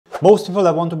Most people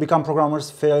that want to become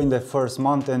programmers fail in the first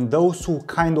month, and those who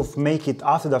kind of make it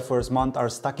after the first month are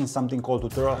stuck in something called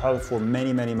tutorial hell for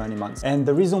many months. And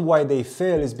the reason why they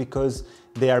fail is because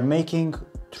they are making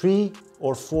 3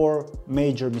 or 4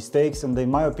 major mistakes, and in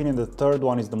my opinion the third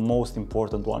one is the most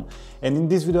important one. And in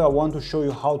this video I want to show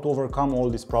you how to overcome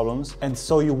all these problems, and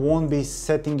so you won't be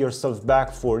setting yourself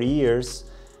back for years,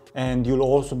 and you'll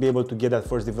also be able to get that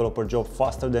first developer job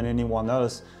faster than anyone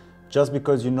else, just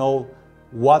because you know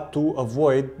what to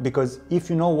avoid. Because if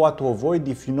you know what to avoid,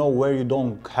 if you know where you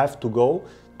don't have to go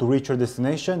to reach your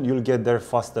destination, you'll get there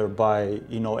faster by,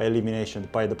 elimination,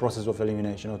 by the process of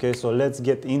elimination. Okay, so let's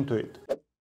get into it.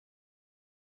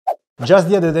 Just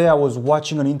the other day I was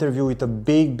watching an interview with a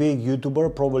big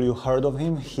YouTuber, probably you heard of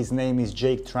him. His name is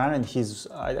Jake Tran,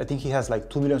 and I think he has like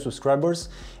 2 million subscribers.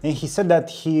 And he said that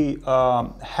he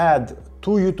had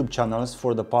 2 YouTube channels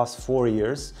for the past 4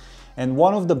 years. And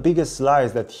one of the biggest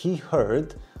lies that he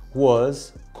heard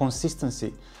was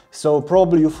consistency. So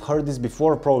probably you've heard this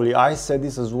before, probably I said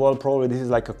this as well, probably this is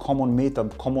like a common myth, a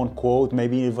common quote,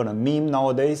 maybe even a meme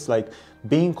nowadays, like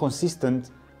being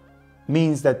consistent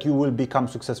means that you will become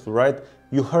successful, right?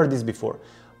 You heard this before.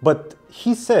 But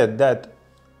he said that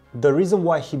the reason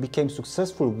why he became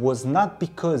successful was not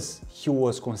because he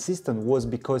was consistent, was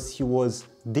because he was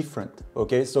different,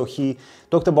 okay? So he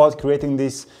talked about creating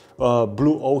this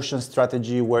blue ocean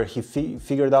strategy where he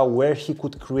figured out where he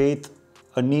could create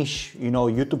a niche,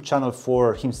 YouTube channel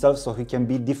for himself so he can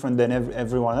be different than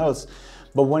everyone else.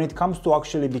 But when it comes to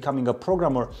actually becoming a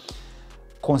programmer,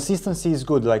 consistency is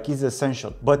good, like it's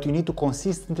essential, but you need to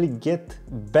consistently get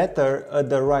better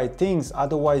at the right things.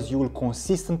 Otherwise you will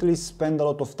consistently spend a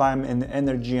lot of time and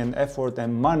energy and effort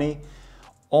and money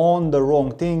on the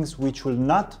wrong things, which will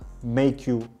not make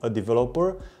you a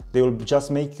developer. They will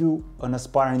just make you an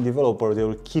aspiring developer. They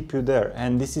will keep you there.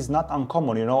 And this is not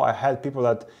uncommon. I had people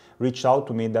that reached out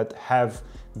to me that have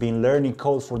been learning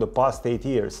code for the past 8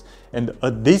 years. And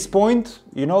at this point,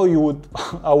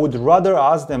 I would rather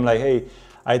ask them like, hey,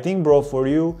 I think, bro, for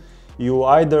you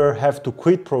either have to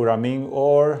quit programming,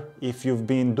 or if you've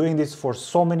been doing this for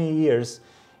so many years,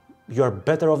 you're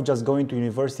better off just going to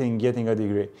university and getting a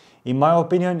degree. In my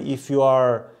opinion, if you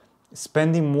are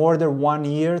spending more than 1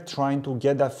 year trying to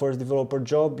get that first developer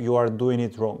job, you are doing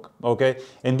it wrong, okay?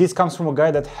 And this comes from a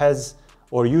guy that has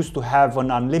or used to have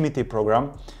an unlimited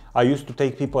program. I used to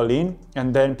take people in,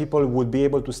 and then people would be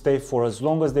able to stay for as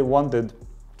long as they wanted.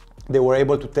 They were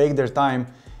able to take their time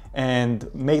and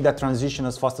make that transition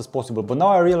as fast as possible. But now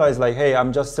I realize like, hey,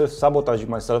 I'm just self-sabotaging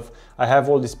myself. I have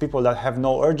all these people that have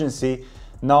no urgency.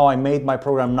 Now I made my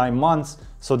program 9 months.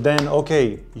 So then,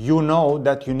 okay, you know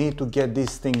that you need to get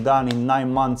this thing done in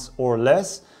 9 months or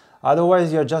less.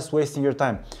 Otherwise, you're just wasting your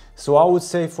time. So I would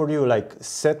say for you, like,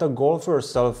 set a goal for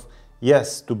yourself.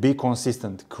 Yes, to be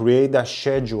consistent, create that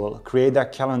schedule, create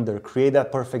that calendar, create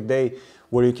that perfect day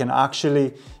where you can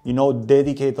actually,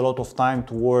 dedicate a lot of time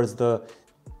towards the,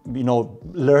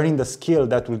 learning the skill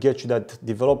that will get you that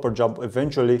developer job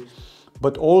eventually.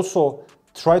 But also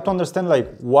try to understand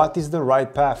like what is the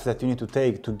right path that you need to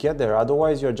take to get there.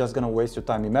 Otherwise, you're just gonna waste your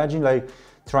time. Imagine like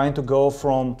trying to go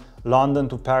from London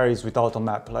to Paris without a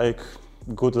map, like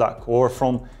good luck. Or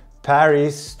from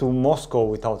Paris to Moscow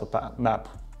without a map.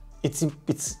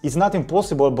 It's not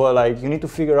impossible, but like you need to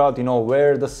figure out,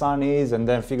 where the sun is, and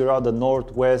then figure out the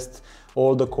northwest,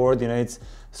 all the coordinates,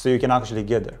 so you can actually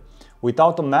get there.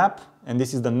 Without a map, and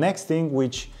this is the next thing,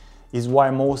 which is why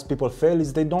most people fail,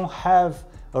 is they don't have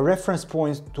a reference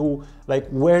point to like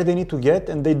where they need to get,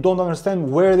 and they don't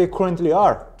understand where they currently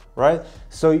are, right?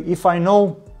 So if I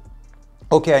know,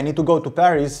 okay, I need to go to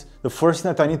Paris, the first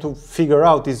thing that I need to figure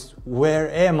out is where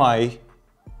am I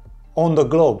on the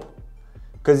globe?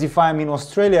 Because if I'm in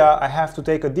Australia, I have to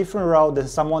take a different route than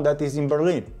someone that is in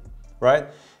Berlin, right?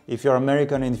 If you're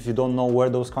American and if you don't know where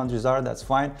those countries are, that's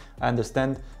fine. I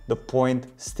understand. The point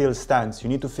still stands. You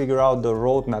need to figure out the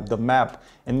roadmap, the map.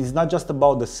 And it's not just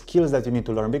about the skills that you need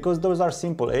to learn, because those are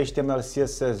simple. HTML,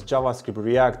 CSS, JavaScript,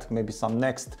 React, maybe some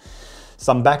Next,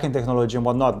 some backend technology and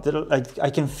whatnot.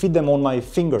 I can fit them on my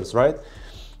fingers, right?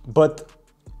 But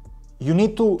you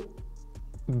need to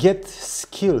get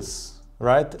skills,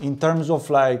 right? In terms of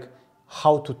like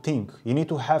how to think. You need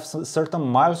to have certain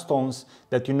milestones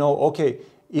that okay,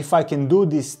 if I can do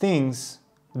these things,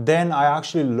 then I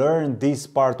actually learn this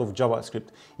part of JavaScript.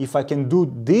 If I can do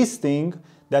this thing,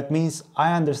 that means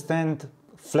I understand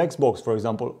Flexbox, for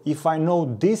example. If I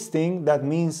know this thing, that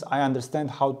means I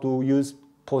understand how to use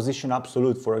Position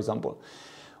Absolute, for example.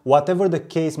 Whatever the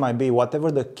case might be, whatever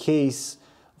the case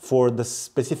for the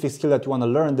specific skill that you want to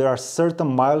learn, there are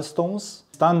certain milestones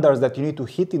standards that you need to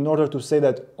hit in order to say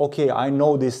that, okay, I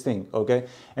know this thing, okay?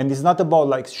 And it's not about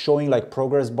like showing like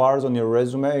progress bars on your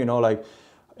resume, you know, like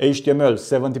HTML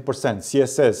 70%,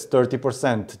 CSS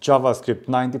 30%, JavaScript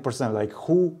 90%. Like,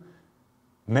 who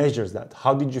measures that?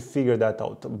 How did you figure that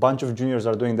out? A bunch of juniors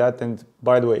are doing that, and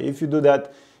by the way, if you do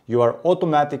that, you are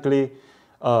automatically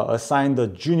assigned a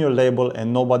junior label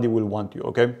and nobody will want you,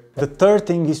 okay? The third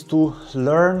thing is to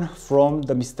learn from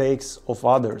the mistakes of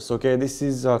others, okay? This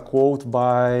is a quote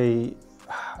by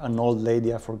an old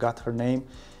lady, I forgot her name,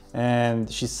 and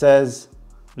she says,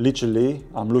 literally,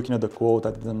 I'm looking at the quote,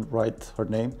 I didn't write her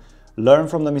name, learn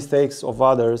from the mistakes of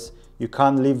others, you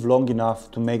can't live long enough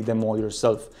to make them all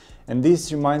yourself. And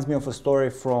this reminds me of a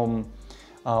story from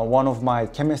one of my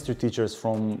chemistry teachers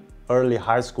from early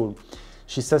high school.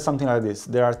 She says something like this: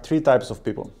 there are three types of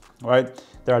people, right?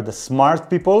 There are the smart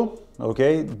people,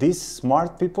 okay? These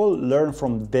smart people learn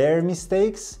from their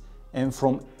mistakes and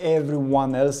from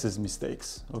everyone else's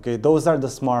mistakes, okay? Those are the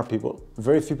smart people.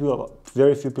 Very few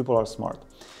people are smart.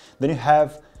 Then you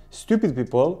have stupid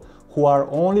people who are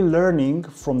only learning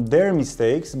from their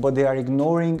mistakes, but they are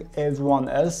ignoring everyone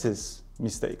else's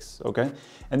mistakes, okay?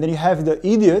 And then you have the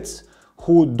idiots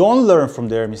who don't learn from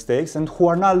their mistakes and who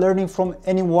are not learning from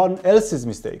anyone else's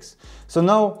mistakes. So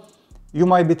now you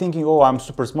might be thinking, oh, I'm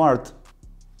super smart.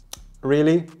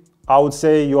 Really? I would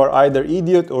say you are either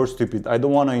idiot or stupid. I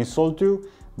don't want to insult you,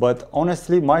 but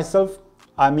honestly, myself,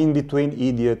 I'm in between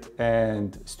idiot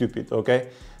and stupid, okay?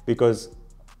 Because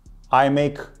I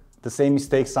make the same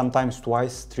mistake sometimes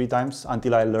twice, 3 times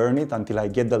until I learn it, until I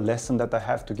get the lesson that I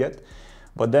have to get.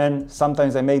 But then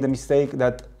sometimes I make the mistake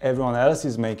that everyone else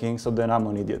is making, so then I'm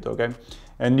an idiot, okay?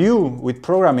 And you, with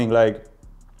programming, like,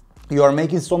 you are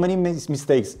making so many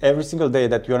mistakes every single day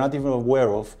that you are not even aware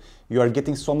of. You are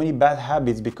getting so many bad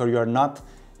habits because you are not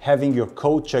having your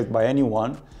code checked by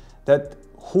anyone, that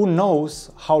who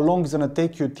knows how long it's gonna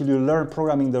take you till you learn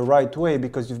programming the right way,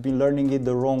 because you've been learning it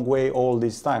the wrong way all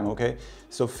this time, okay?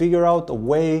 So figure out a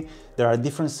way. There are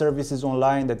different services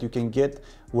online that you can get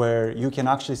where you can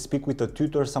actually speak with a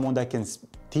tutor, someone that can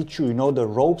teach you, you know, the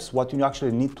ropes, what you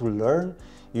actually need to learn,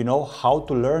 you know, how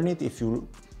to learn it, if you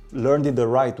learned it the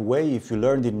right way, if you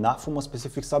learned it not from a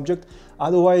specific subject.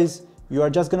 Otherwise, you are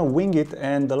just gonna wing it,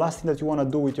 and the last thing that you wanna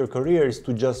do with your career is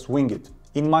to just wing it,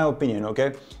 in my opinion,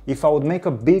 okay? If I would make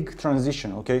a big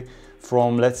transition, okay,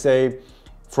 from, let's say,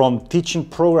 from teaching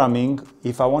programming,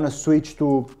 if I wanna switch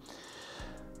to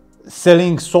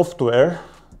selling software,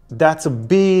 that's a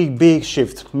big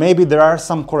shift. Maybe there are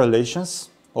some correlations,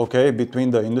 okay, between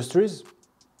the industries,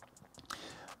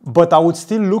 but I would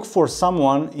still look for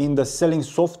someone in the selling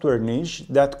software niche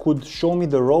that could show me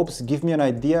the ropes, give me an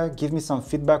idea, give me some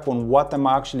feedback on what I'm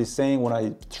actually saying when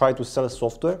I try to sell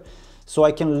software, so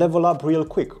I can level up real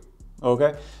quick,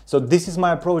 okay? So this is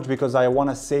my approach, because I want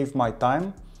to save my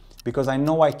time, because I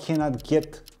know I cannot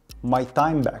get my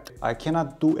time back. I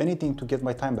cannot do anything to get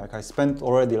my time back. I spent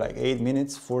already like 8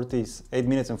 minutes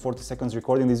and 40 seconds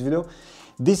recording this video.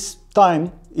 This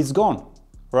time is gone,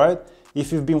 right?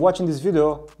 If you've been watching this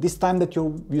video, this time that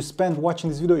you spent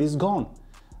watching this video is gone.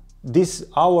 This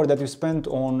hour that you spent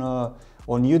on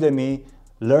Udemy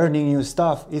learning new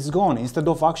stuff is gone. Instead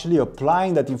of actually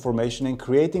applying that information and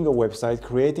creating a website,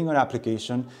 creating an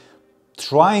application,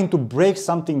 trying to break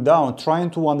something down,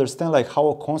 trying to understand like how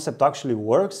a concept actually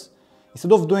works,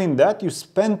 instead of doing that, you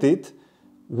spent it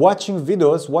watching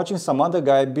videos, watching some other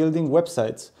guy building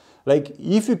websites. Like,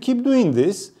 if you keep doing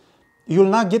this, you'll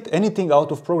not get anything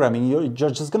out of programming. You're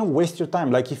just gonna waste your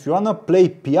time. Like, if you wanna play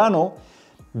piano,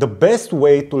 the best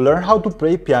way to learn how to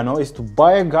play piano is to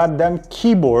buy a goddamn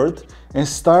keyboard and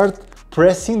start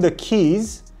pressing the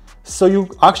keys, so you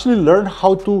actually learn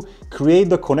how to create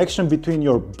the connection between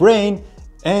your brain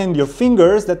and your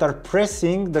fingers that are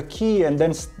pressing the key, and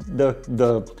then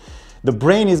the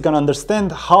brain is gonna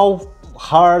understand how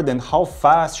hard and how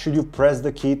fast should you press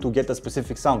the key to get a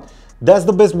specific sound. That's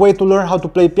the best way to learn how to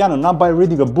play piano, not by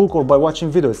reading a book or by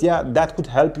watching videos. Yeah, that could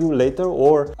help you later,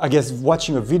 or I guess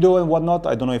watching a video and whatnot.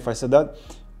 I don't know if I said that.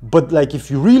 But like,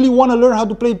 if you really want to learn how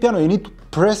to play piano, you need to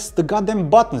press the goddamn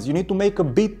buttons. You need to make a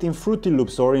beat in Fruity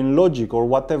Loops or in Logic or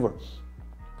whatever.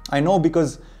 I know,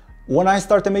 because when I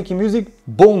started making music,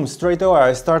 boom, straight away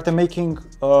I started making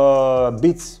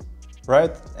beats,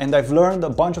 right? And I've learned a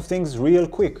bunch of things real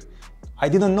quick. I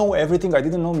didn't know everything. I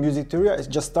didn't know music theory. I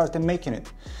just started making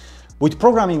it. With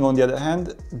programming, on the other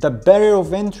hand, the barrier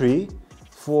of entry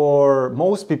for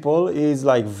most people is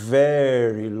like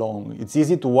very long. It's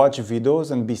easy to watch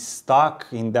videos and be stuck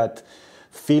in that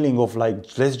feeling of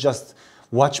like, let's just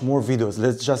watch more videos,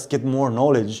 let's just get more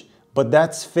knowledge. But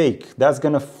that's fake. That's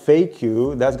gonna fake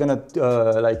you. That's gonna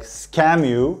like scam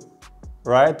you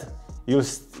right?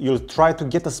 You'll try to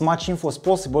get as much info as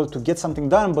possible to get something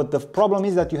done, but the problem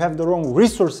is that you have the wrong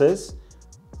resources,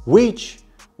 which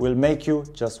will make you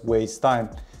just waste time.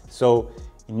 So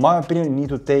in my opinion, you need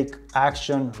to take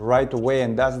action right away,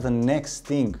 and that's the next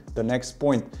thing, the next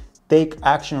point. Take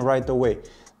action right away.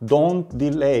 Don't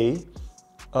delay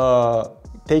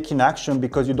taking action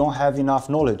because you don't have enough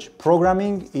knowledge.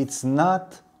 Programming, it's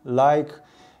not like,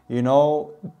 you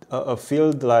know, a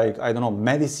field like, I don't know,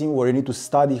 medicine, where you need to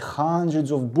study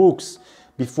hundreds of books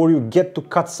before you get to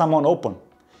cut someone open.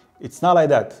 It's not like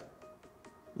that.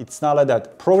 It's not like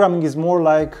that. Programming is more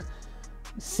like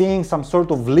seeing some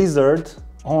sort of lizard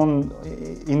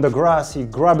in the grass, you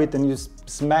grab it and you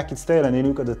smack its tail and you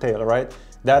look at the tail, right?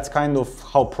 That's kind of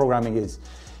how programming is.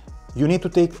 You need to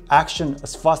take action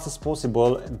as fast as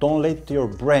possible. Don't let your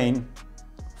brain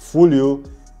fool you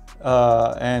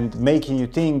and making you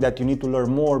think that you need to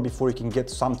learn more before you can get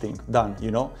something done,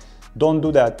 you know? Don't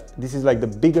do that. This is like the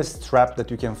biggest trap that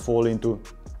you can fall into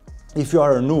if you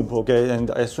are a noob, okay?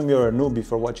 And I assume you're a noob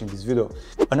before watching this video.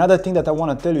 Another thing that I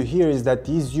want to tell you here is that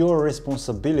it's your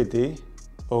responsibility,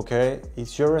 okay?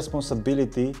 It's your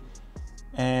responsibility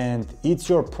and it's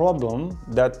your problem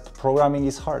that programming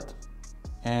is hard.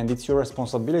 And it's your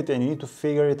responsibility and you need to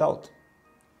figure it out.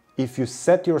 If you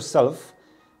set yourself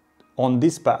on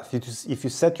this path, if you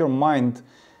set your mind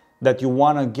that you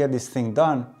want to get this thing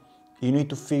done, you need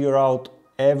to figure out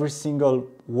every single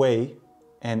way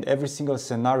and every single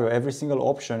scenario, every single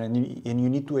option, and you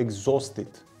need to exhaust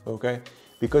it, okay?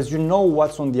 Because you know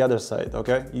what's on the other side,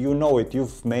 okay? You know it,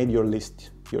 you've made your list,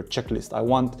 your checklist. I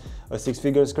want a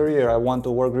 6-figure career, I want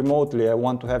to work remotely, I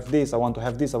want to have this, I want to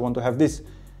have this, I want to have this.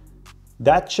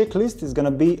 That checklist is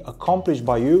gonna be accomplished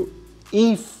by you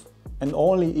if and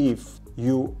only if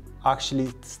you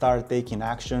actually start taking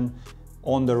action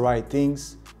on the right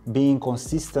things, being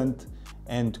consistent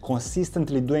and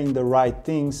consistently doing the right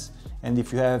things. And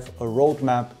if you have a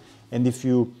roadmap and if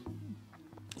you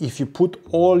put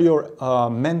all your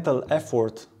mental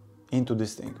effort into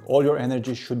this thing, all your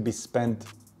energy should be spent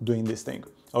doing this thing,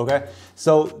 okay?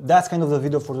 So that's kind of the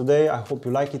video for today. I hope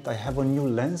you like it. I have a new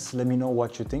lens. Let me know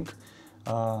what you think.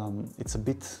 It's a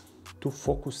bit too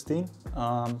focused in,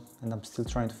 and I'm still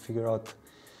trying to figure out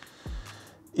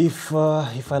if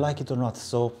I like it or not.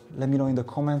 So let me know in the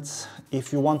comments.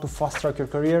 If you want to fast track your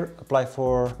career, apply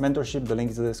for mentorship. The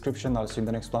link is in the description. I'll see you in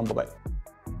the next one. Bye bye.